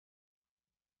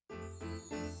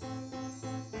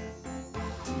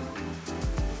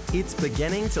It's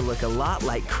beginning to look a lot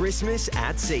like Christmas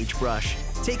at Sagebrush.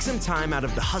 Take some time out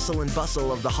of the hustle and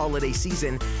bustle of the holiday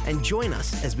season and join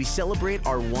us as we celebrate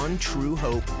our one true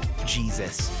hope,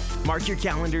 Jesus. Mark your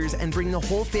calendars and bring the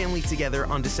whole family together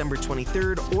on December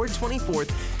 23rd or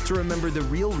 24th to remember the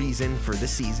real reason for the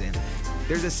season.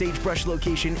 There's a Sagebrush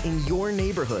location in your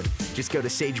neighborhood. Just go to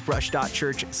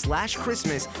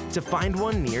sagebrush.church/Christmas to find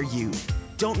one near you.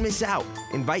 Don't miss out.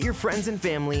 Invite your friends and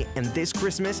family, and this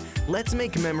Christmas, let's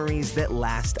make memories that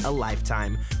last a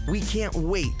lifetime. We can't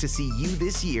wait to see you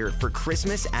this year for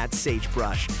Christmas at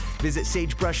Sagebrush. Visit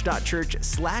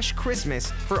sagebrush.church/Christmas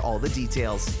for all the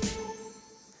details.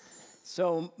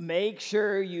 So make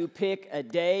sure you pick a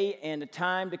day and a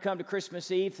time to come to Christmas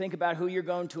Eve. Think about who you're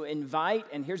going to invite.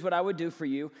 And here's what I would do for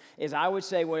you is I would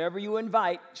say whatever you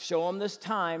invite, show them this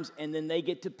times, and then they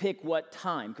get to pick what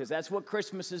time. Because that's what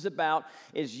Christmas is about,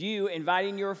 is you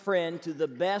inviting your friend to the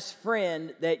best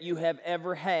friend that you have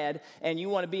ever had. And you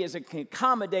want to be as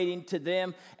accommodating to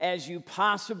them as you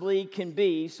possibly can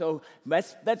be. So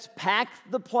let's pack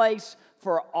the place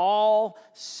for all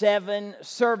 7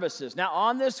 services. Now,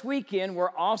 on this weekend, we're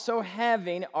also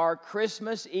having our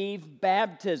Christmas Eve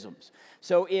baptisms.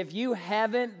 So if you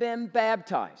haven't been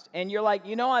baptized and you're like,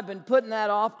 I've been putting that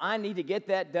off, I need to get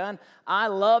that done. I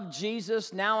love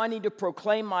Jesus. Now I need to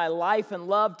proclaim my life and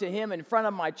love to Him in front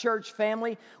of my church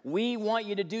family. We want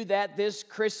you to do that this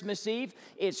Christmas Eve.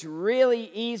 It's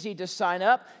really easy to sign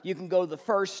up. You can go to the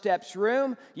First Steps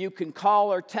room. You can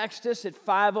call or text us at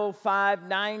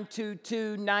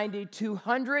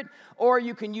 505-922-9200, or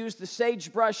you can use the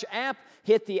Sagebrush app.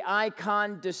 Hit the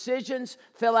icon decisions,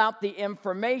 fill out the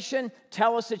information,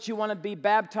 tell us that you want to be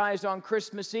baptized on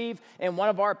Christmas Eve, and one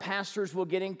of our pastors will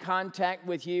get in contact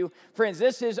with you. Friends,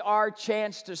 this is our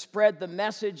chance to spread the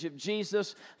message of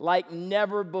Jesus like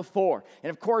never before.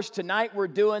 And of course, tonight we're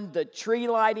doing the tree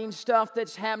lighting stuff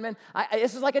that's happening.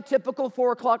 This is like a typical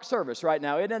 4 o'clock service right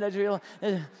now, isn't it?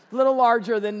 A little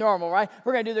larger than normal, right?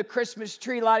 We're going to do the Christmas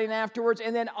tree lighting afterwards,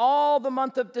 and then all the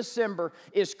month of December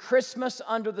is Christmas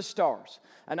under the stars.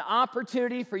 An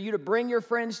opportunity for you to bring your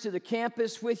friends to the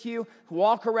campus with you,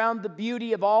 walk around the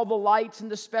beauty of all the lights and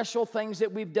the special things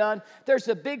that we've done. There's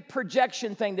a big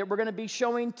projection thing that we're going to be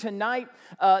showing tonight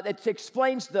that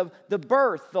explains the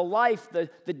birth, the life, the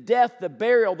death, the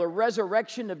burial, the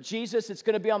resurrection of Jesus. It's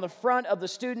going to be on the front of the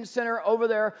Student Center over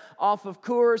there off of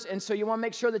Coors, and so you want to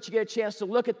make sure that you get a chance to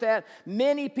look at that.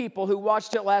 Many people who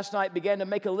watched it last night began to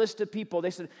make a list of people.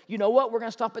 They said, you know what, we're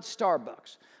going to stop at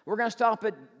Starbucks. We're going to stop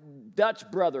at Dutch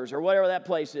Brothers or whatever that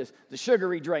place is, the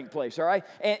sugary drink place, all right?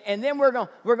 And then we're going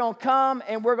to come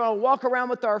and we're going to walk around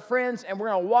with our friends and we're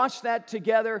going to watch that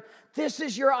together. This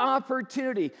is your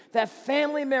opportunity. That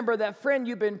family member, that friend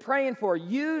you've been praying for,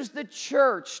 use the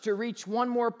church to reach one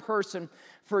more person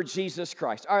for Jesus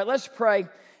Christ. All right, let's pray,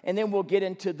 and then we'll get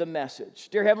into the message.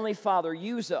 Dear Heavenly Father,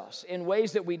 use us in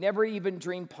ways that we never even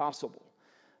dreamed possible.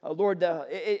 Lord,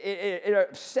 it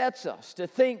upsets us to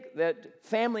think that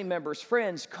family members,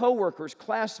 friends, coworkers,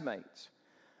 classmates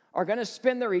are going to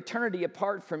spend their eternity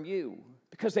apart from you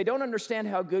because they don't understand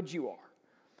how good you are.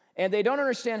 And they don't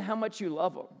understand how much you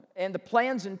love them and the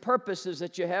plans and purposes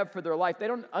that you have for their life. They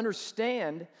don't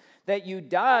understand that you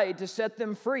died to set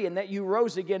them free and that you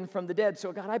rose again from the dead.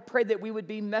 So, God, I pray that we would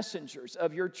be messengers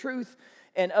of your truth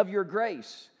and of your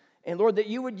grace. And, Lord, that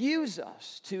you would use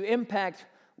us to impact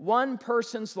one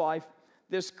person's life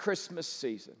this Christmas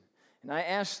season. And I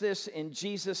ask this in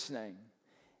Jesus' name,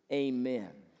 amen.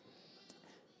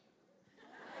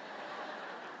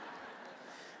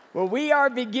 Well, we are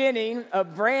beginning a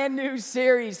brand new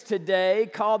series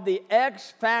today called The X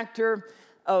Factor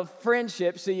of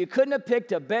Friendship. So you couldn't have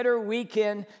picked a better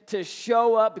weekend to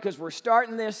show up because we're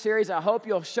starting this series. I hope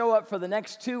you'll show up for the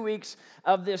next 2 weeks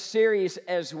of this series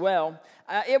as well.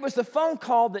 It was the phone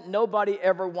call that nobody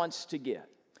ever wants to get.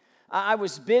 I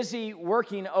was busy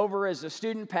working over as a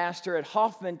student pastor at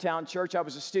Hoffmantown Church. I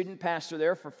was a student pastor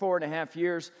there for 4.5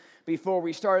 years before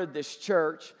we started this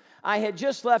church. I had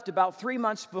just left about 3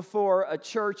 months before a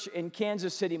church in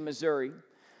Kansas City, Missouri.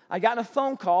 I got a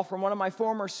phone call from one of my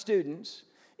former students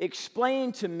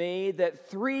explaining to me that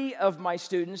 3 of my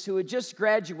students who had just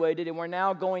graduated and were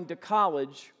now going to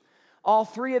college, all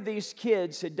 3 of these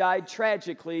kids had died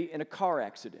tragically in a car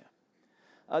accident.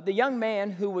 The young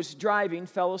man who was driving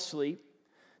fell asleep.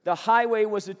 The highway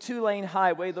was a 2-lane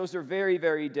highway. Those are very,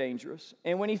 very dangerous.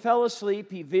 And when he fell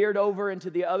asleep, he veered over into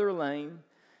the other lane,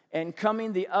 and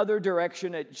coming the other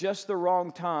direction at just the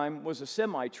wrong time was a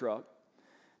semi-truck.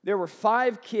 There were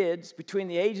 5 kids between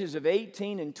the ages of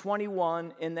 18 and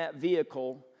 21 in that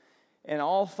vehicle, and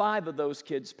all 5 of those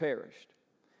kids perished.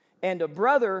 And a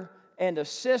brother and a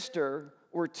sister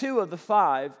were 2 of the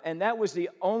 5, and that was the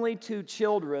only 2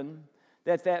 children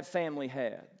that family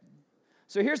had.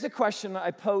 So here's the question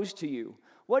I pose to you.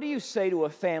 What do you say to a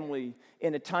family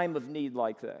in a time of need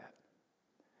like that?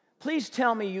 Please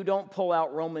tell me you don't pull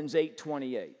out Romans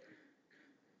 8:28.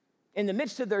 In the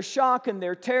midst of their shock and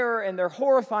their terror and their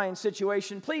horrifying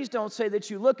situation, please don't say that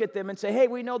you look at them and say, hey,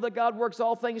 we know that God works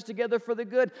all things together for the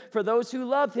good, for those who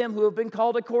love Him, who have been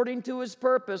called according to His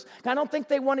purpose. I don't think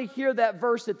they want to hear that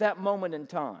verse at that moment in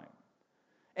time.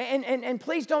 And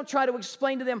please don't try to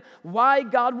explain to them why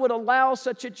God would allow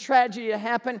such a tragedy to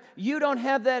happen. You don't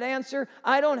have that answer.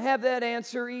 I don't have that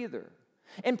answer either.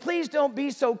 And please don't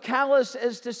be so callous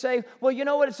as to say, well, you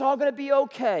know what, it's all going to be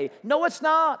okay. No, it's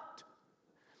not.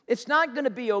 It's not going to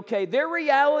be okay. Their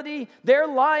reality, their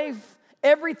life,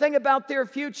 everything about their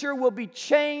future will be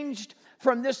changed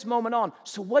from this moment on.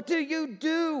 So what do you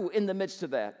do in the midst of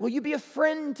that? Will you be a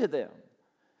friend to them?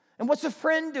 And what's a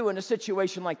friend do in a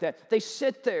situation like that? They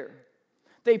sit there.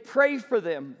 They pray for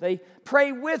them. They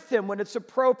pray with them when it's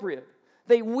appropriate.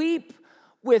 They weep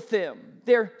with them.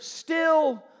 They're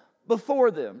still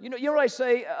before them. You know what I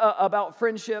say about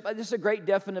friendship? This is a great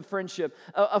definition of friendship.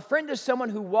 A friend is someone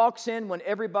who walks in when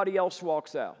everybody else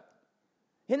walks out.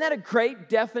 Isn't that a great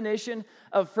definition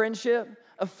of friendship?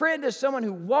 A friend is someone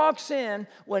who walks in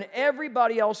when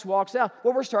everybody else walks out.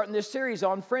 Well, we're starting this series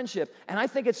on friendship, and I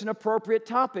think it's an appropriate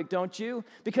topic, don't you?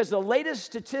 Because the latest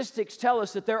statistics tell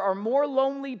us that there are more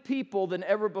lonely people than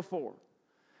ever before.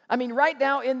 I mean, right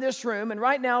now in this room, and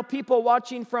right now people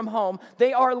watching from home,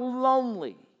 they are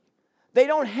lonely. They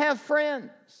don't have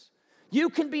friends. You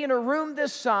can be in a room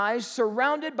this size,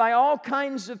 surrounded by all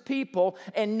kinds of people,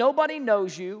 and nobody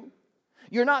knows you.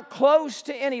 You're not close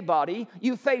to anybody.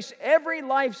 You face every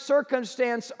life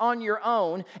circumstance on your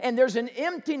own, and there's an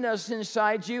emptiness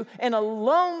inside you and a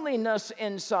loneliness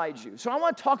inside you. So I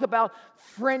want to talk about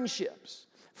friendships.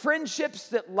 Friendships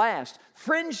that last,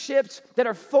 friendships that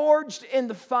are forged in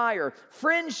the fire,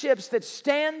 friendships that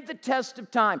stand the test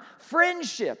of time,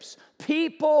 friendships,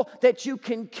 people that you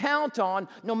can count on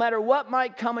no matter what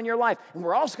might come in your life. And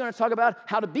we're also going to talk about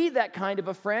how to be that kind of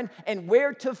a friend and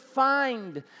where to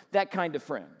find that kind of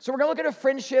friend. So we're going to look at a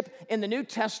friendship in the New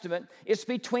Testament. It's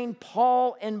between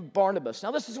Paul and Barnabas.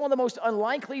 Now, this is one of the most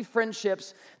unlikely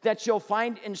friendships that you'll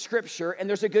find in Scripture, and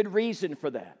there's a good reason for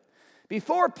that.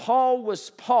 Before Paul was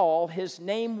Paul, his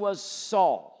name was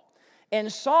Saul. And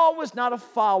Saul was not a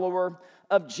follower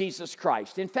of Jesus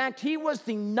Christ. In fact, he was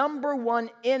the number one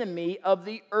enemy of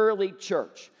the early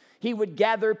church. He would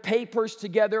gather papers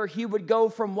together. He would go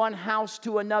from one house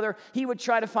to another. He would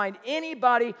try to find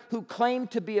anybody who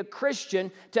claimed to be a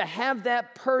Christian to have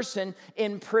that person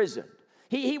in prison.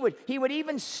 He would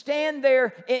even stand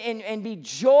there and be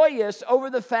joyous over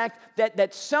the fact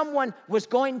that someone was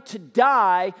going to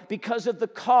die because of the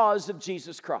cause of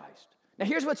Jesus Christ. Now,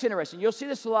 here's what's interesting. You'll see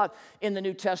this a lot in the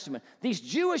New Testament. These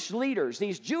Jewish leaders,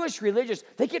 these Jewish religious,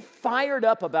 they get fired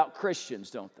up about Christians,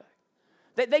 don't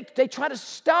they? They try to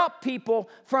stop people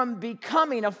from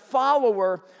becoming a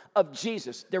follower of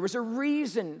Jesus. There was a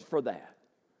reason for that.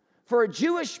 For a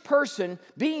Jewish person,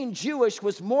 being Jewish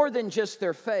was more than just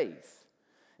their faith.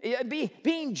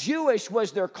 Being Jewish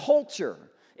was their culture.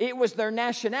 It was their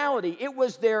nationality. It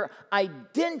was their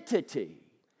identity.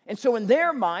 And so in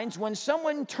their minds, when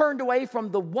someone turned away from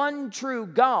the one true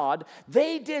God,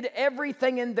 they did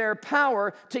everything in their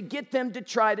power to get them to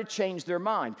try to change their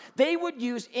mind. They would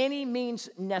use any means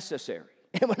necessary.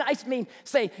 And when I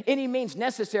say any means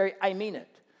necessary, I mean it.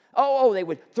 They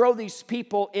would throw these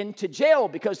people into jail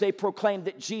because they proclaimed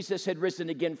that Jesus had risen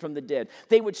again from the dead.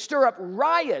 They would stir up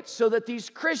riots so that these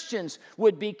Christians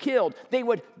would be killed. They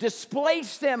would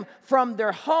displace them from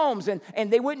their homes, and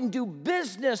they wouldn't do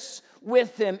business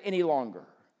with them any longer.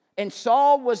 And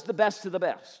Saul was the best of the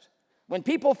best. When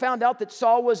people found out that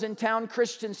Saul was in town,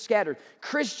 Christians scattered.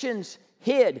 Christians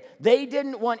hid. They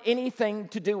didn't want anything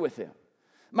to do with him.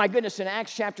 My goodness, in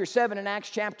Acts chapter 7 and Acts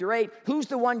chapter 8, who's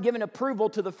the one giving approval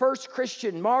to the first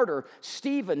Christian martyr,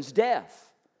 Stephen's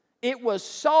death? It was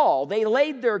Saul. They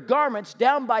laid their garments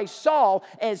down by Saul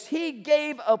as he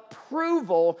gave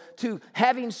approval to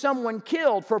having someone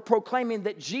killed for proclaiming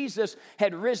that Jesus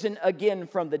had risen again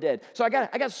from the dead. So I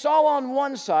got Saul on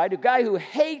one side, a guy who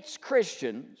hates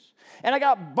Christians, and I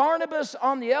got Barnabas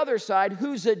on the other side,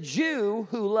 who's a Jew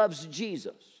who loves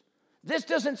Jesus. This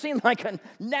doesn't seem like a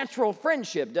natural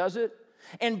friendship, does it?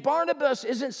 And Barnabas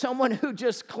isn't someone who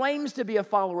just claims to be a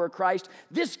follower of Christ.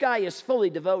 This guy is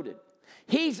fully devoted.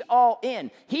 He's all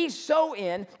in. He's so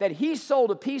in that he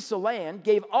sold a piece of land,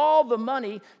 gave all the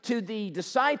money to the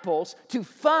disciples to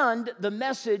fund the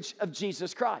message of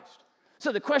Jesus Christ.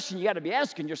 So the question you got to be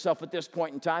asking yourself at this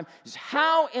point in time is,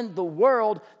 how in the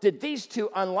world did these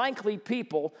two unlikely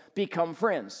people become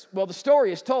friends? Well, the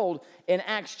story is told in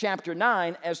Acts chapter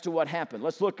 9 as to what happened.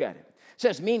 Let's look at it. It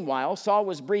says, meanwhile, Saul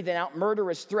was breathing out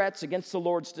murderous threats against the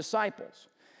Lord's disciples.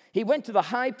 He went to the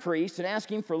high priest and asked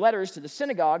him for letters to the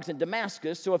synagogues in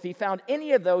Damascus, so if he found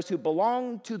any of those who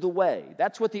belonged to the way.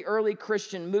 That's what the early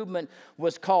Christian movement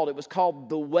was called. It was called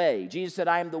the way. Jesus said,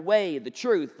 I am the way, the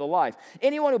truth, the life.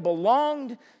 Anyone who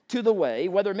belonged to the way,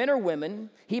 whether men or women,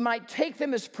 he might take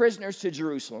them as prisoners to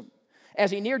Jerusalem. As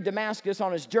he neared Damascus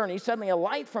on his journey, suddenly a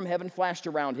light from heaven flashed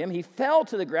around him. He fell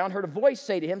to the ground, heard a voice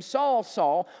say to him, Saul,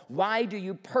 Saul, why do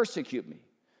you persecute me?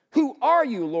 Who are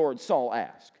you, Lord? Saul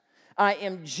asked. I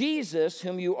am Jesus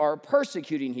whom you are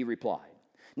persecuting, he replied.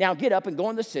 Now get up and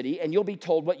go in the city, and you'll be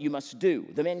told what you must do.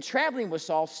 The men traveling with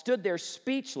Saul stood there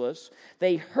speechless.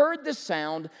 They heard the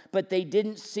sound, but they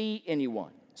didn't see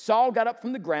anyone. Saul got up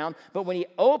from the ground, but when he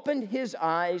opened his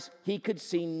eyes, he could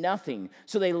see nothing.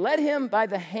 So they led him by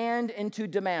the hand into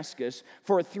Damascus.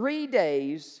 For 3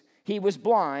 days he was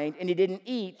blind, and he didn't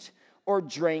eat or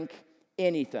drink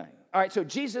anything. All right, so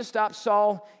Jesus stops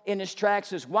Saul in his tracks,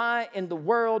 says, why in the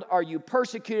world are you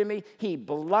persecuting me? He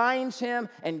blinds him,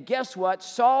 and guess what?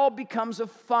 Saul becomes a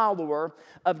follower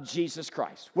of Jesus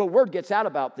Christ. Well, word gets out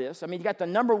about this. I mean, you got the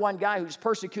number one guy who's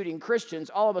persecuting Christians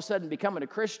all of a sudden becoming a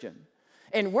Christian.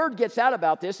 And word gets out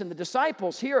about this, and the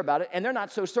disciples hear about it, and they're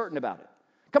not so certain about it.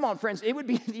 Come on, friends, it would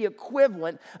be the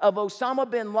equivalent of Osama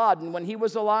bin Laden when he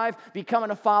was alive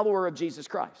becoming a follower of Jesus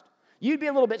Christ. You'd be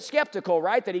a little bit skeptical,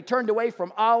 right, that he turned away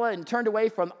from Allah and turned away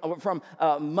from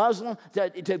Muslim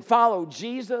to follow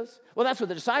Jesus. Well, that's what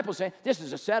the disciples say. This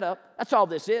is a setup. That's all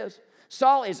this is.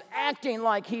 Saul is acting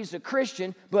like he's a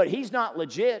Christian, but he's not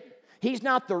legit. He's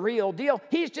not the real deal.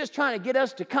 He's just trying to get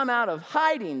us to come out of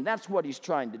hiding. That's what he's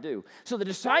trying to do. So the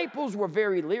disciples were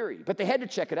very leery, but they had to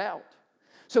check it out.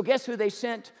 So guess who they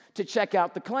sent to check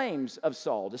out the claims of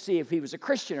Saul to see if he was a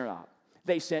Christian or not?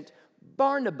 They sent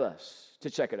Barnabas to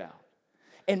check it out.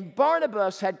 And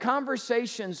Barnabas had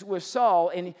conversations with Saul,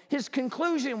 and his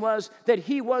conclusion was that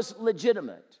he was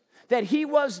legitimate, that he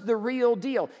was the real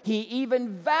deal. He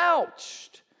even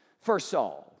vouched for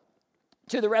Saul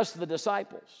to the rest of the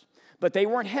disciples. But they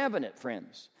weren't having it,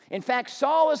 friends. In fact,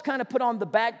 Saul is kind of put on the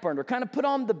back burner, kind of put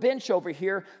on the bench over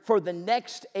here for the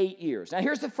next 8 years. Now,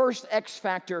 here's the first X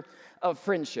factor of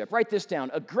friendship. Write this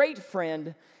down. A great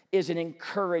friend is an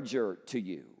encourager to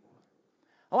you.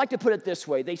 I like to put it this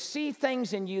way. They see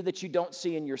things in you that you don't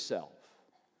see in yourself.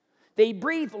 They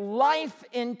breathe life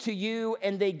into you,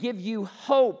 and they give you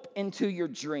hope into your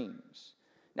dreams.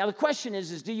 Now, the question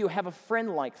is do you have a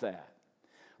friend like that?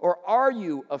 Or are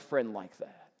you a friend like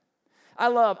that?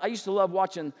 I used to love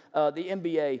watching the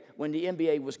NBA when the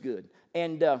NBA was good.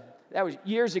 And that was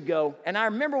years ago. And I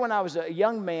remember when I was a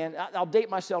young man, I'll date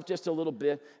myself just a little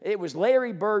bit. It was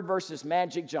Larry Bird versus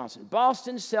Magic Johnson.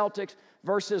 Boston Celtics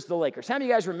versus the Lakers. How many of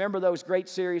you guys remember those great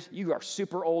series? You are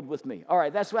super old with me. All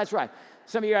right, that's right.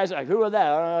 Some of you guys are like, who are that?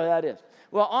 I don't know who that is.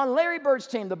 Well, on Larry Bird's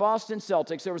team, the Boston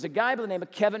Celtics, there was a guy by the name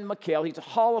of Kevin McHale. He's a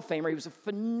Hall of Famer. He was a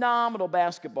phenomenal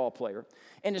basketball player.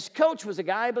 And his coach was a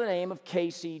guy by the name of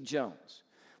Casey Jones.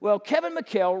 Well, Kevin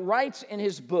McHale writes in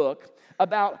his book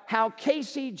about how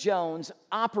Casey Jones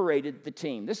operated the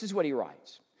team. This is what he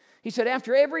writes. He said,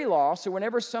 after every loss or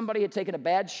whenever somebody had taken a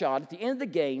bad shot, at the end of the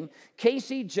game,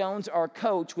 Casey Jones, our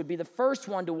coach, would be the first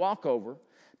one to walk over,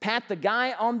 pat the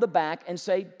guy on the back, and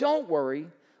say, don't worry,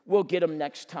 we'll get him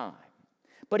next time.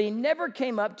 But he never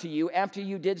came up to you after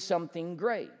you did something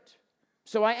great.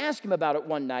 So I asked him about it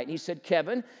one night, and he said,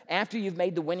 Kevin, after you've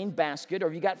made the winning basket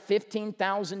or you got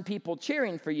 15,000 people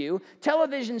cheering for you,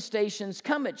 television stations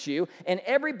come at you, and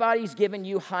everybody's giving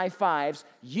you high fives.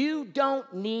 You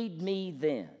don't need me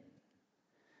then.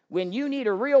 When you need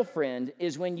a real friend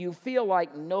is when you feel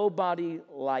like nobody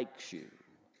likes you.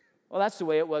 Well, that's the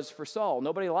way it was for Saul.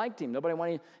 Nobody liked him. Nobody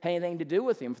wanted anything to do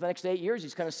with him. For the next 8 years,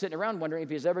 he's kind of sitting around wondering if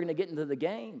he's ever going to get into the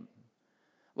game.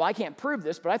 Well, I can't prove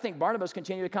this, but I think Barnabas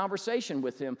continued a conversation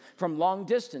with him from long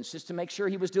distance just to make sure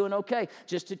he was doing okay,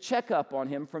 just to check up on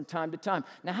him from time to time.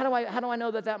 Now, how do I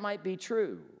know that might be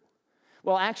true?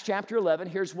 Well, Acts chapter 11,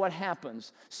 here's what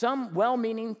happens. Some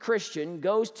well-meaning Christian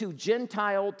goes to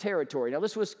Gentile territory. Now,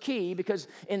 this was key because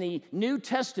in the New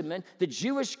Testament, the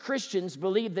Jewish Christians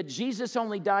believed that Jesus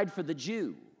only died for the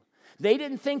Jew. They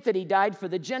didn't think that he died for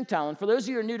the Gentile. And for those of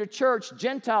you who are new to church,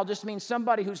 Gentile just means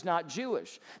somebody who's not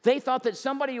Jewish. They thought that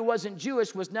somebody who wasn't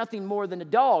Jewish was nothing more than a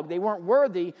dog. They weren't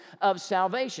worthy of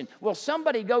salvation. Well,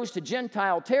 somebody goes to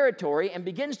Gentile territory and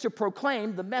begins to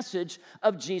proclaim the message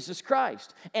of Jesus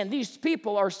Christ. And these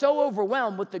people are so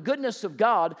overwhelmed with the goodness of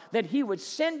God that he would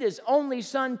send his only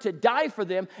son to die for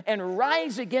them and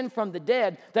rise again from the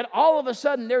dead, that all of a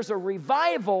sudden there's a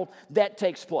revival that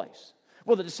takes place.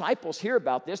 Well, the disciples hear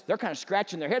about this. They're kind of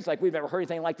scratching their heads like, we've never heard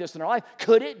anything like this in our life.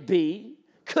 Could it be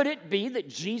that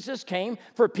Jesus came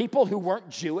for people who weren't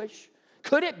Jewish?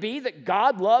 Could it be that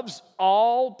God loves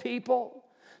all people?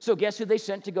 So guess who they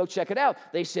sent to go check it out?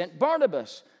 They sent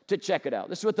Barnabas to check it out.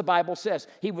 This is what the Bible says.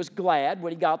 He was glad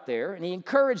when he got there, and he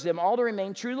encouraged them all to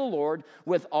remain true to the Lord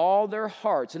with all their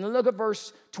hearts. And then look at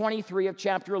verse 23 of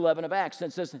chapter 11 of Acts.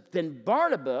 And it says, then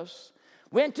Barnabas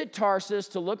went to Tarsus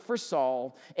to look for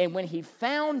Saul, and when he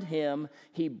found him,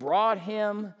 he brought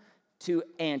him to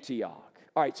Antioch.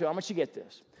 All right, so I want you to get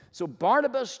this. So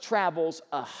Barnabas travels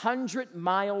 100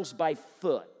 miles by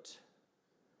foot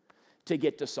to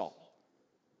get to Saul.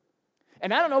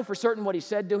 And I don't know for certain what he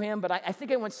said to him, but I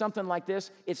think it went something like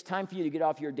this. It's time for you to get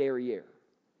off your derriere.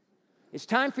 It's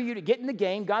time for you to get in the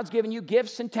game. God's given you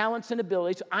gifts and talents and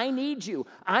abilities. I need you.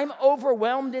 I'm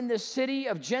overwhelmed in this city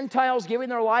of Gentiles giving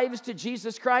their lives to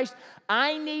Jesus Christ.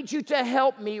 I need you to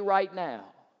help me right now.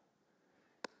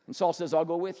 And Saul says, I'll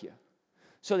go with you.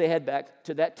 So they head back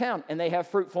to that town, and they have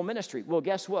fruitful ministry. Well,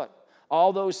 guess what?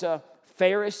 All those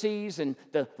Pharisees and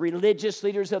the religious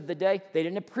leaders of the day, they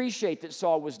didn't appreciate that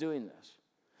Saul was doing this.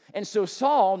 And so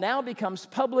Saul now becomes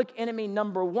public enemy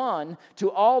number one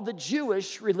to all the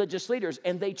Jewish religious leaders,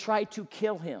 and they try to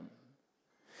kill him.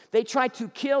 They try to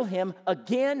kill him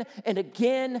again and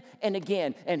again and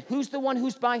again. And who's the one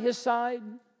who's by his side?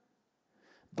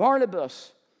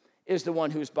 Barnabas is the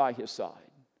one who's by his side.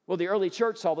 Well, the early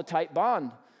church saw the tight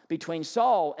bond between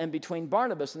Saul and between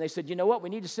Barnabas. And they said, you know what? We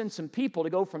need to send some people to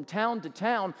go from town to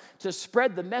town to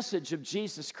spread the message of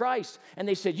Jesus Christ. And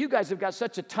they said, you guys have got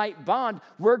such a tight bond,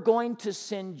 we're going to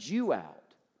send you out.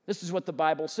 This is what the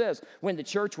Bible says. When the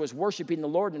church was worshiping the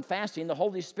Lord and fasting, the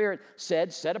Holy Spirit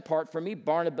said, set apart for me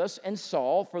Barnabas and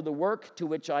Saul for the work to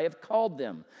which I have called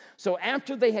them. So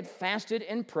after they had fasted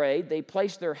and prayed, they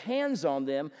placed their hands on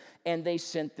them and they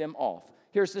sent them off.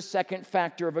 Here's the second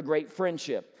factor of a great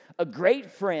friendship. A great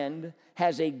friend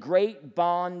has a great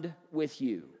bond with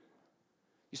you.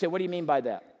 You say, what do you mean by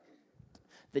that?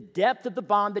 The depth of the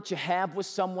bond that you have with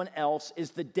someone else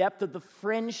is the depth of the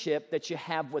friendship that you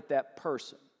have with that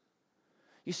person.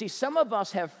 You see, some of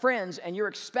us have friends and you're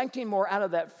expecting more out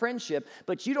of that friendship,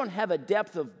 but you don't have a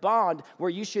depth of bond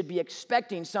where you should be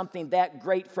expecting something that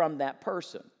great from that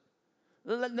person.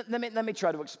 Let me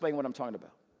try to explain what I'm talking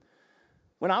about.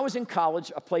 When I was in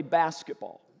college, I played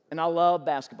basketball. And I love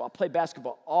basketball. I played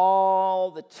basketball all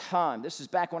the time. This is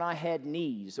back when I had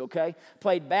knees, okay?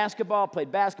 Played basketball.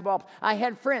 I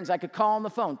had friends I could call on the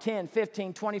phone, 10,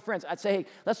 15, 20 friends. I'd say, hey,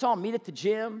 let's all meet at the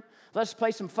gym. Let's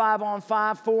play some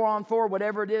 5-on-5, 4-on-4,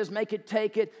 whatever it is. Make it,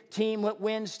 take it. Team that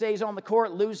wins stays on the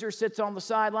court. Loser sits on the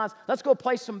sidelines. Let's go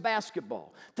play some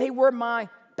basketball. They were my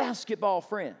basketball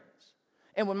friends.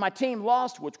 And when my team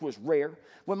lost, which was rare,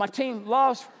 when my team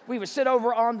lost, we would sit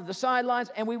over on the sidelines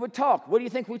and we would talk. What do you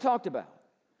think we talked about?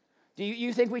 Do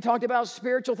you think we talked about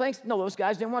spiritual things? No, those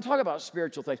guys didn't want to talk about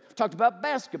spiritual things. We talked about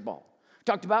basketball. We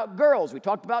talked about girls. We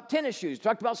talked about tennis shoes. We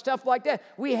talked about stuff like that.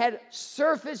 We had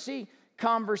surfacey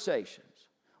conversations.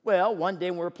 Well, one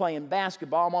day when we were playing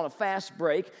basketball, I'm on a fast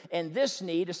break, and this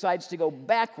knee decides to go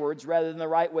backwards rather than the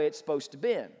right way it's supposed to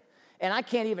bend. And I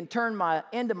can't even turn my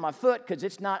end of my foot because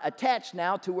it's not attached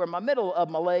now to where my middle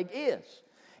of my leg is.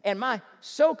 And my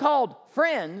so-called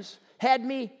friends had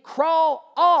me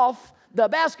crawl off the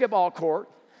basketball court,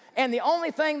 and the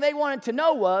only thing they wanted to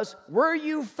know was, were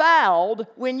you fouled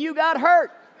when you got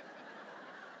hurt?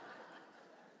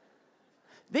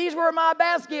 These were my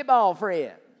basketball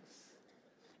friends.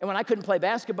 And when I couldn't play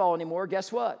basketball anymore,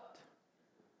 guess what?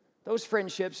 Those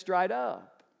friendships dried up.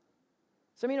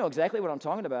 Some of you know exactly what I'm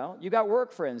talking about. You got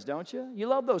work friends, don't you? You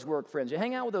love those work friends. You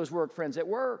hang out with those work friends at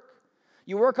work.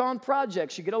 You work on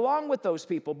projects. You get along with those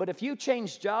people. But if you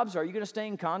change jobs, are you going to stay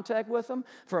in contact with them?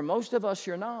 For most of us,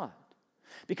 you're not.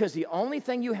 Because the only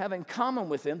thing you have in common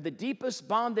with them, the deepest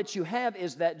bond that you have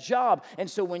is that job. And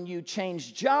so when you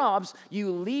change jobs,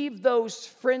 you leave those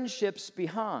friendships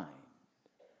behind.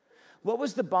 What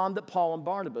was the bond that Paul and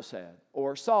Barnabas had,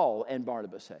 or Saul and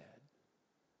Barnabas had?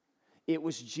 It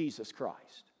was Jesus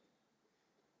Christ.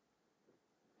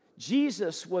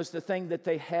 Jesus was the thing that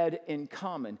they had in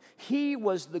common. He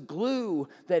was the glue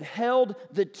that held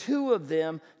the two of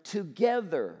them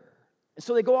together. And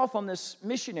so they go off on this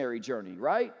missionary journey,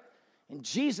 right? And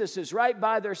Jesus is right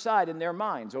by their side in their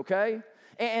minds, okay?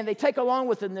 And they take along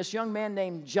with them this young man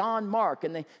named John Mark,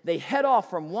 and they head off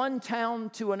from one town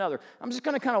to another. I'm just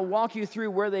going to kind of walk you through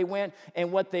where they went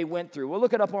and what they went through. We'll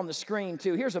look it up on the screen,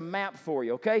 too. Here's a map for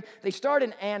you, okay? They start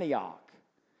in Antioch.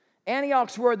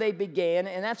 Antioch's where they began,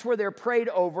 and that's where they're prayed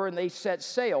over, and they set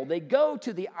sail. They go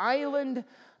to the island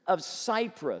of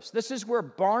Cyprus. This is where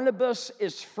Barnabas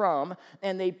is from,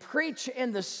 and they preach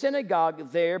in the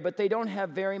synagogue there, but they don't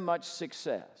have very much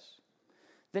success.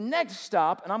 The next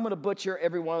stop, and I'm going to butcher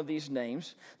every one of these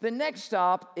names, the next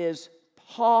stop is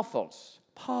Paphos.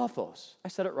 Paphos. I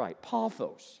said it right.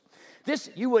 Paphos. This,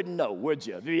 you wouldn't know, would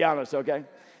you? To be honest, okay?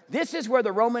 This is where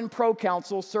the Roman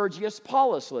proconsul Sergius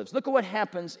Paulus lives. Look at what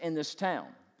happens in this town.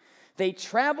 They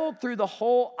traveled through the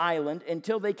whole island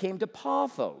until they came to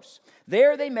Paphos.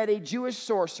 There they met a Jewish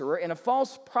sorcerer and a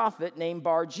false prophet named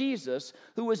Bar-Jesus,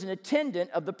 who was an attendant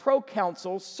of the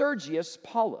proconsul Sergius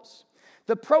Paulus.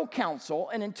 The proconsul,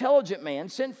 an intelligent man,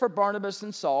 sent for Barnabas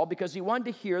and Saul because he wanted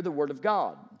to hear the word of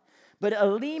God. But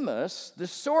Elymas, the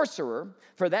sorcerer,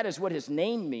 for that is what his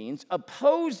name means,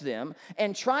 opposed them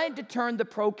and tried to turn the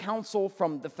proconsul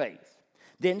from the faith.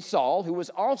 Then Saul, who was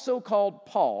also called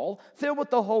Paul, filled with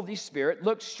the Holy Spirit,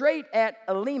 looked straight at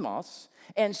Elymas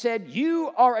and said,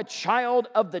 "You are a child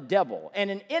of the devil and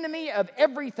an enemy of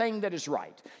everything that is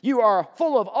right. You are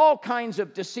full of all kinds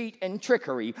of deceit and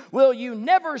trickery. Will you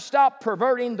never stop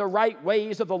perverting the right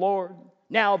ways of the Lord?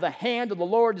 Now the hand of the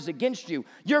Lord is against you.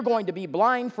 You're going to be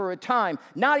blind for a time,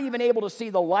 not even able to see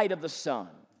the light of the sun."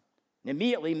 And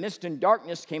immediately mist and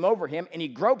darkness came over him, and he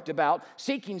groped about,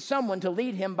 seeking someone to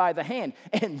lead him by the hand.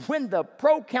 And when the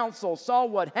proconsul saw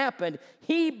what happened,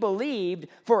 he believed,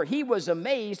 for he was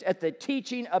amazed at the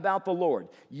teaching about the Lord.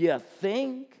 You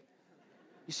think?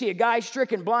 You see a guy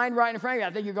stricken blind right in front of you,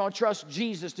 I think you're going to trust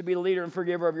Jesus to be the leader and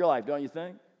forgiver of your life, don't you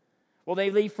think? Well,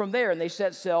 they leave from there, and they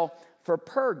set sail for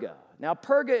Perga. Now,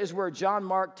 Perga is where John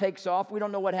Mark takes off. We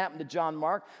don't know what happened to John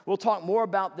Mark. We'll talk more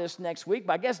about this next week,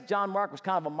 but I guess John Mark was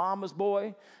kind of a mama's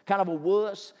boy, kind of a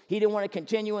wuss. He didn't want to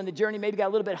continue in the journey, maybe got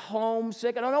a little bit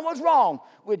homesick. I don't know what's wrong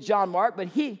with John Mark, but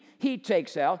he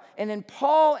takes out. And then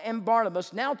Paul and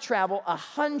Barnabas now travel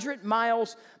 100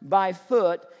 miles by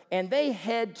foot, and they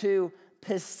head to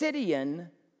Pisidian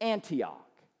Antioch.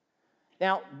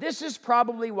 Now, this is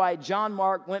probably why John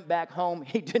Mark went back home.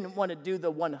 He didn't want to do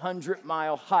the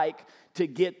 100-mile hike to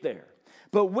get there.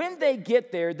 But when they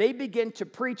get there, they begin to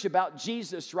preach about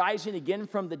Jesus rising again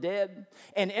from the dead.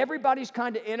 And everybody's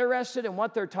kind of interested in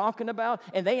what they're talking about.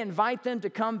 And they invite them to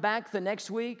come back the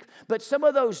next week. But some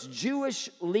of those Jewish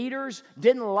leaders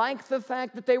didn't like the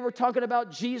fact that they were talking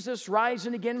about Jesus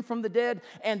rising again from the dead.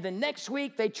 And the next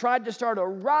week, they tried to start a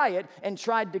riot and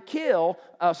tried to kill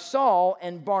Saul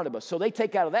and Barnabas. So they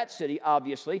take out of that city,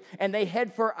 obviously, and they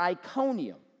head for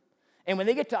Iconium. And when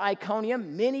they get to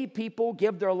Iconium, many people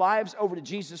give their lives over to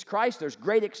Jesus Christ. There's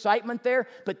great excitement there.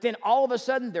 But then all of a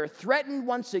sudden, they're threatened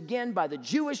once again by the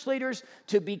Jewish leaders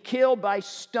to be killed by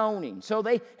stoning. So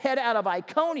they head out of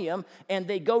Iconium and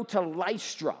they go to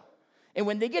Lystra. And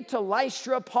when they get to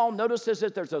Lystra, Paul notices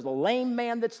that there's a lame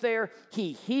man that's there.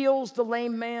 He heals the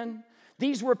lame man.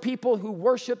 These were people who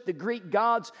worshiped the Greek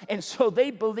gods. And so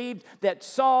they believed that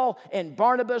Saul and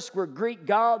Barnabas were Greek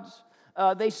gods.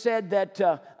 They said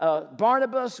that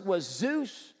Barnabas was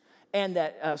Zeus and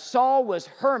that Saul was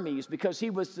Hermes because he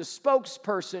was the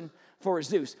spokesperson for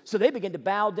Zeus. So they begin to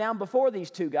bow down before these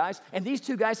two guys. And these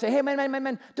two guys say, "Hey,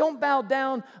 man, don't bow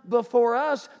down before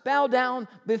us. Bow down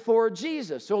before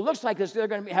Jesus." So it looks like they're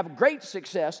going to have great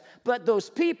success. But those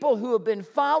people who have been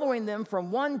following them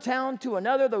from one town to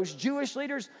another, those Jewish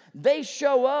leaders, they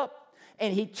show up.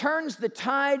 And he turns the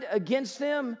tide against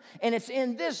them. And it's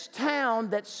in this town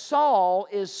that Saul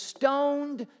is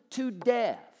stoned to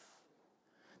death.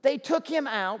 They took him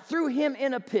out, threw him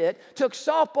in a pit, took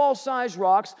softball-sized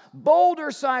rocks,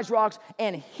 boulder-sized rocks,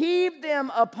 and heaved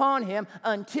them upon him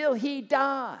until he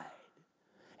died.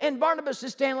 And Barnabas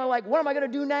is standing there like, what am I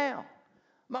going to do now?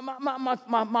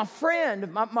 My friend,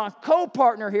 my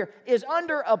co-partner here is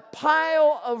under a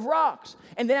pile of rocks.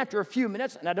 And then after a few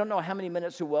minutes, and I don't know how many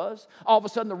minutes it was, all of a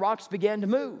sudden the rocks began to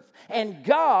move. And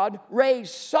God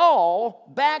raised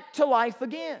Saul back to life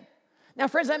again. Now,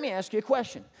 friends, let me ask you a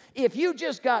question. If you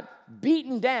just got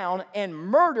beaten down and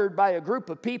murdered by a group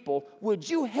of people, would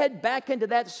you head back into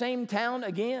that same town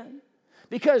again?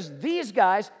 Because these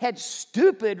guys had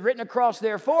stupid written across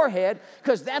their forehead,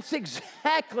 because that's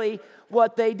exactly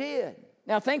what they did.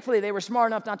 Now, thankfully, they were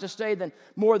smart enough not to stay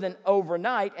more than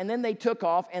overnight, and then they took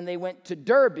off and they went to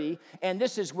Derbe, and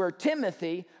this is where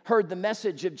Timothy heard the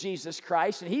message of Jesus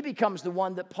Christ, and he becomes the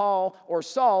one that Paul or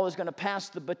Saul is going to pass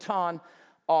the baton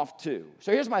off to.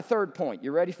 So here's my third point.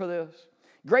 You ready for this?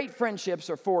 Great friendships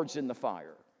are forged in the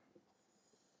fire.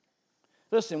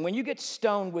 Listen, when you get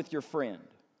stoned with your friend,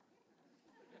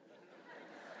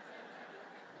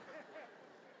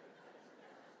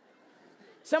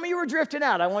 some of you were drifting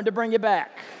out. I wanted to bring you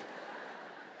back.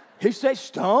 He said,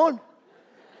 Stone?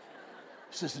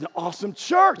 This is an awesome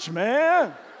church,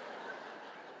 man.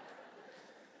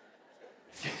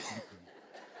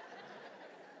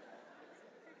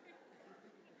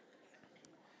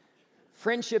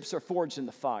 Friendships are forged in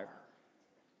the fire.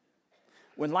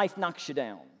 When life knocks you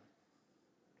down,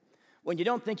 when you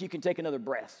don't think you can take another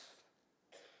breath,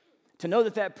 to know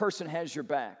that that person has your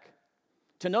back,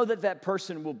 to know that that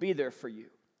person will be there for you,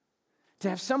 to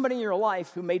have somebody in your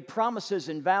life who made promises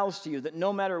and vows to you that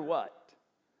no matter what,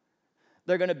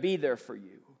 they're going to be there for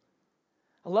you.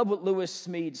 I love what Lewis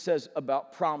Smead says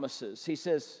about promises. He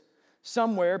says,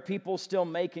 somewhere people still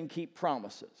make and keep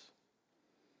promises.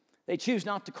 They choose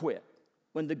not to quit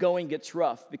when the going gets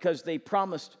rough because they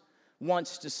promised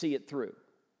once to see it through.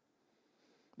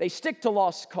 They stick to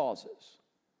lost causes.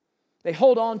 They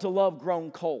hold on to love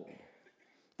grown cold.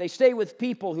 They stay with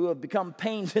people who have become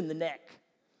pains in the neck.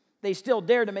 They still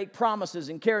dare to make promises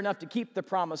and care enough to keep the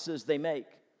promises they make.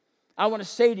 I want to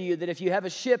say to you that if you have a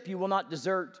ship, you will not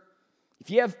desert. If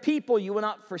you have people, you will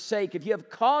not forsake. If you have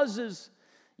causes,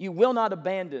 you will not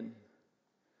abandon.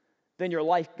 Then you're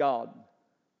like God.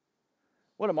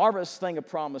 What a marvelous thing a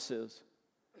promise is.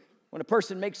 When a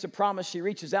person makes a promise, she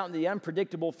reaches out in the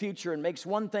unpredictable future and makes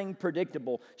one thing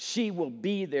predictable. She will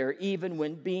be there even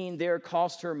when being there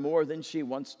costs her more than she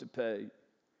wants to pay.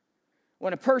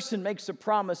 When a person makes a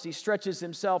promise, he stretches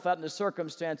himself out into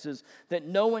circumstances that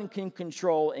no one can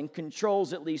control and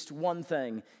controls at least one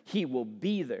thing. He will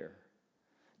be there,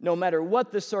 no matter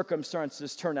what the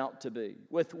circumstances turn out to be.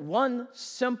 With one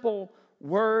simple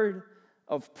word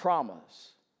of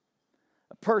promise,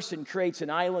 a person creates an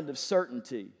island of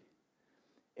certainty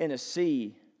in a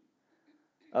sea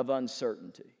of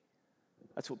uncertainty.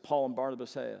 That's what Paul and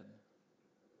Barnabas had.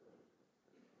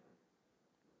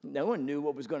 No one knew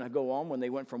what was going to go on when they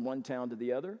went from one town to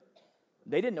the other.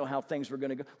 They didn't know how things were going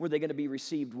to go. Were they going to be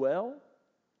received well?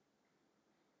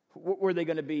 Were they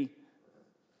going to be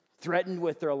threatened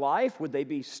with their life? Would they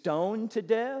be stoned to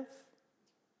death?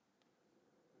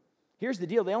 Here's the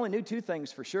deal. They only knew two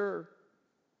things for sure.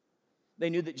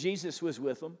 They knew that Jesus was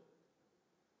with them,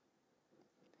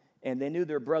 and they knew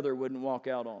their brother wouldn't walk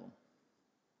out on them.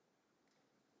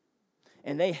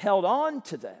 And they held on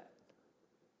to that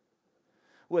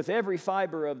with every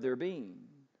fiber of their being.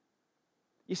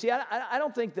 You see, I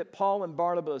don't think that Paul and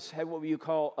Barnabas had what you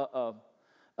call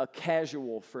a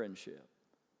casual friendship.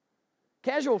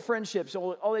 Casual friendships,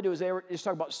 all they do is they just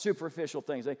talk about superficial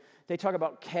things. They talk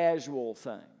about casual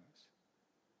things.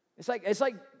 It's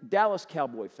like Dallas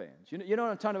Cowboy fans. You know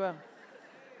what I'm talking about?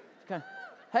 Kind of,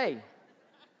 hey,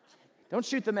 don't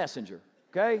shoot the messenger,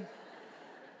 okay?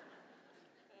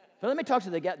 But let me talk to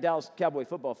the Dallas Cowboy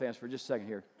football fans for just a second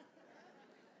here.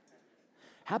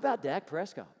 How about Dak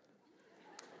Prescott?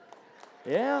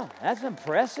 Yeah, that's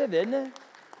impressive, isn't it?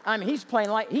 I mean, he's playing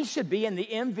like he should be in the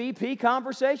MVP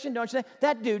conversation, don't you think?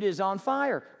 That dude is on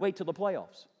fire. Wait till the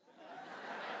playoffs.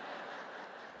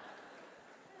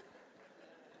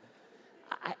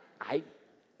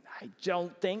 I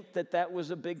don't think that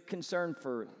was a big concern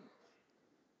for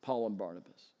Paul and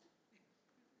Barnabas.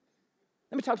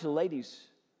 Let me talk to the ladies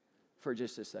for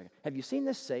just a second. Have you seen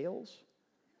the sales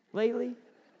lately?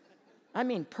 I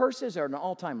mean, purses are at an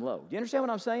all-time low. Do you understand what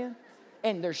I'm saying?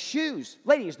 And there's shoes.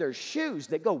 Ladies, there's shoes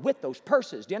that go with those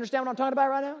purses. Do you understand what I'm talking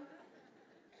about right now?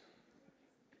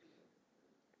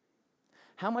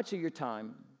 How much of your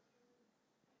time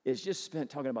is just spent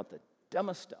talking about the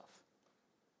dumbest stuff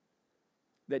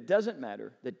that doesn't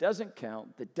matter, that doesn't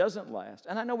count, that doesn't last?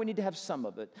 And I know we need to have some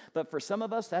of it, but for some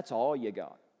of us, that's all you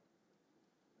got.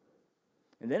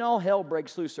 And then all hell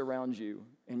breaks loose around you,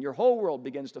 and your whole world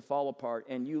begins to fall apart,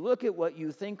 and you look at what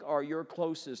you think are your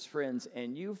closest friends,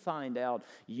 and you find out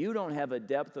you don't have a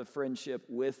depth of friendship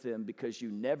with them because you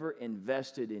never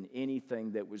invested in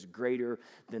anything that was greater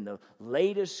than the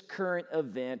latest current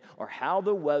event, or how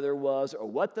the weather was, or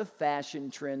what the fashion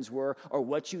trends were, or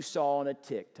what you saw on a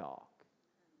TikTok.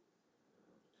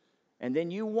 And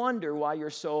then you wonder why you're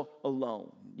so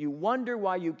alone. You wonder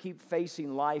why you keep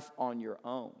facing life on your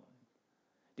own.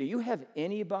 Do you have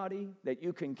anybody that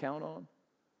you can count on?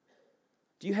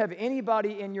 Do you have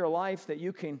anybody in your life that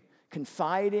you can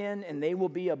confide in, and they will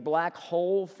be a black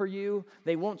hole for you.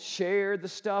 They won't share the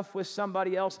stuff with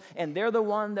somebody else, and they're the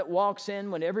one that walks in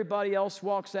when everybody else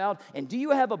walks out. And do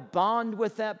you have a bond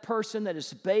with that person that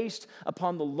is based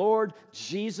upon the Lord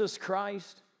Jesus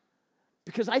Christ?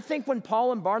 Because I think when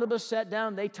Paul and Barnabas sat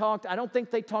down, they talked, I don't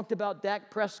think they talked about Dak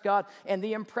Prescott and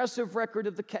the impressive record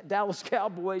of the Dallas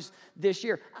Cowboys this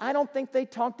year. I don't think they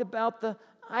talked about the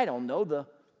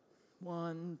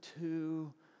 1,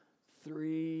 2,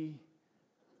 3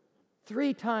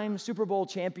 three-time Super Bowl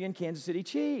champion Kansas City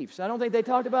Chiefs. I don't think they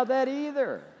talked about that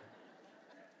either.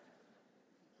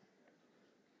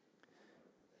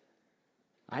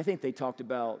 I think they talked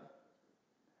about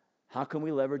how can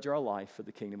we leverage our life for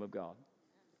the kingdom of God?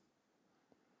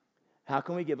 How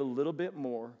can we give a little bit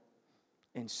more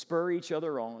and spur each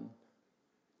other on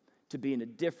to being a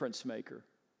difference maker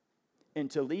and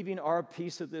to leaving our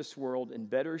piece of this world in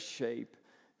better shape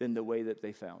than the way that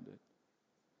they found it?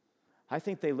 I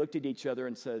think they looked at each other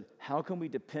and said, how can we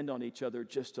depend on each other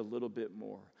just a little bit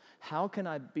more? How can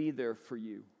I be there for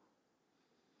you?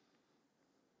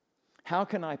 How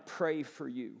can I pray for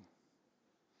you?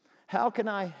 How can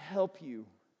I help you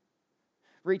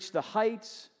reach the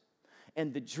heights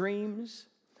and the dreams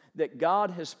that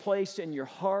God has placed in your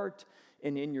heart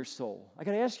and in your soul? I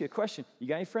got to ask you a question. You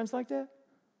got any friends like that?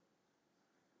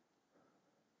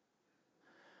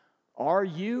 Are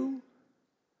you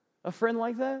a friend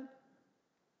like that?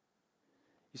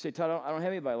 You say, Todd, I don't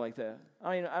have anybody like that.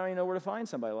 I don't even know where to find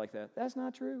somebody like that. That's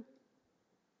not true.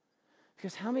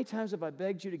 Because how many times have I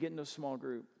begged you to get into a small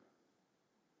group?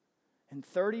 And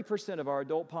 30% of our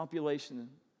adult population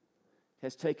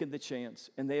has taken the chance,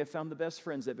 and they have found the best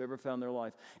friends they've ever found in their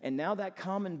life. And now that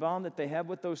common bond that they have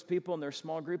with those people in their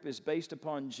small group is based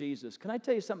upon Jesus. Can I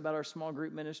tell you something about our small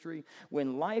group ministry?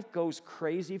 When life goes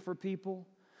crazy for people,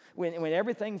 when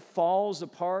everything falls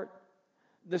apart,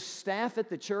 the staff at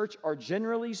the church are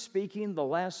generally speaking the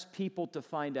last people to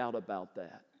find out about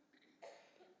that.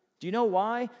 Do you know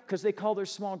why? Because they call their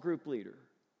small group leader.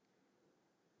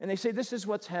 And they say, this is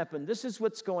what's happened. This is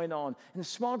what's going on. And the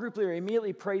small group leader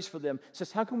immediately prays for them,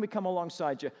 says, how can we come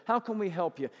alongside you? How can we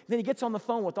help you? And then he gets on the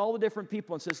phone with all the different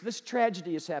people and says, this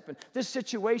tragedy has happened. This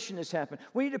situation has happened.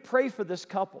 We need to pray for this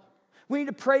couple. We need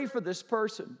to pray for this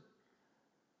person.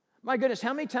 My goodness,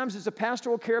 how many times has a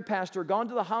pastoral care pastor gone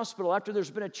to the hospital after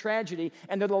there's been a tragedy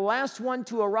and they're the last one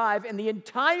to arrive and the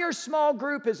entire small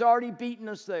group has already beaten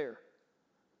us there?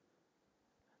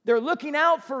 They're looking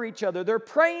out for each other. They're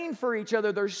praying for each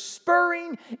other. They're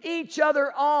spurring each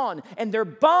other on. And their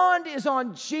bond is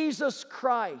on Jesus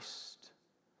Christ.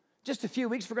 Just a few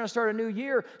weeks, we're going to start a new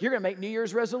year. You're going to make New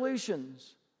Year's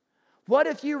resolutions. What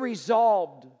if you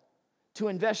resolved to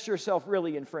invest yourself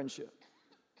really in friendship?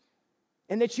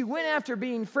 And that you went after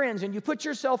being friends and you put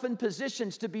yourself in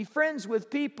positions to be friends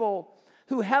with people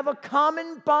who have a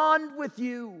common bond with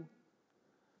you,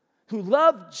 who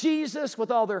love Jesus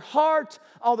with all their heart,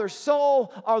 all their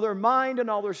soul, all their mind, and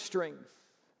all their strength.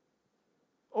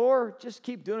 Or just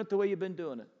keep doing it the way you've been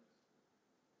doing it.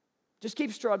 Just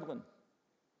keep struggling.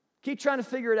 Keep trying to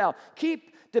figure it out.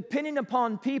 Keep depending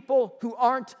upon people who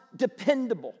aren't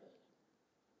dependable.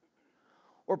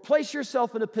 Or place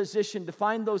yourself in a position to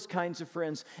find those kinds of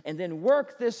friends and then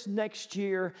work this next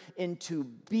year into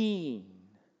being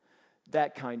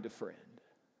that kind of friend.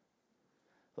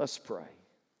 Let's pray.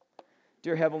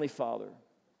 Dear Heavenly Father,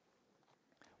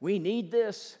 we need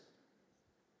this,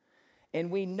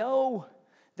 and we know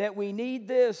that we need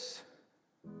this.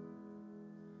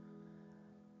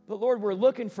 But Lord, we're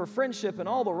looking for friendship in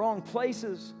all the wrong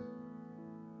places.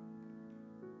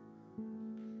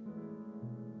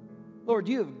 Lord,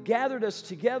 you have gathered us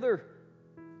together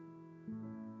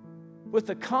with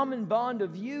the common bond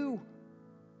of you.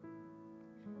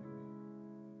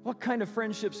 What kind of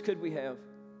friendships could we have?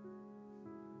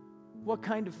 What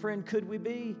kind of friend could we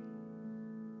be?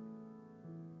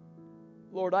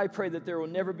 Lord, I pray that there will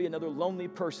never be another lonely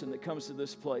person that comes to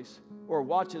this place or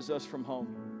watches us from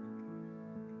home.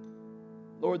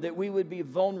 Lord, that we would be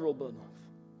vulnerable enough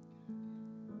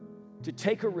to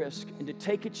take a risk and to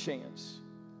take a chance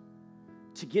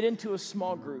to get into a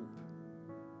small group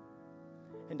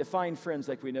and to find friends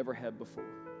like we never had before.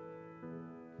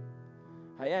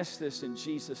 I ask this in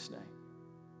Jesus' name.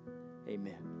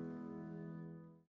 Amen.